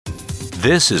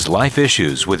This is Life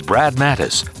Issues with Brad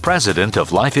Mattis, president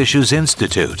of Life Issues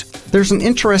Institute. There's an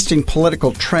interesting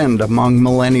political trend among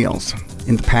millennials.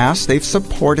 In the past, they've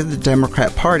supported the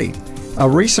Democrat Party. A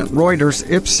recent Reuters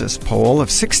Ipsos poll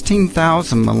of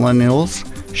 16,000 millennials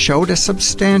showed a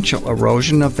substantial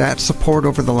erosion of that support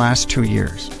over the last 2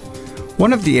 years.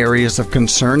 One of the areas of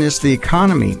concern is the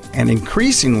economy, and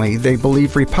increasingly they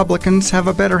believe Republicans have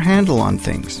a better handle on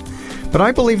things. But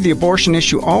I believe the abortion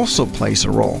issue also plays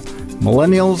a role.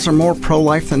 Millennials are more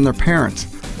pro-life than their parents.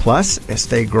 Plus, as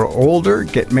they grow older,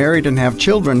 get married, and have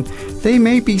children, they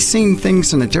may be seeing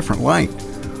things in a different light.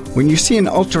 When you see an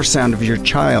ultrasound of your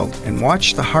child and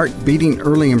watch the heart beating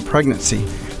early in pregnancy,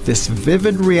 this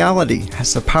vivid reality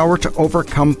has the power to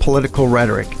overcome political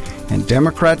rhetoric, and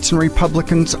Democrats and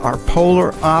Republicans are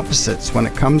polar opposites when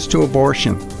it comes to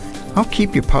abortion. I'll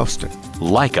keep you posted.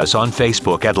 Like us on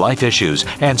Facebook at Life Issues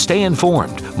and stay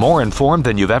informed, more informed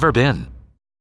than you've ever been.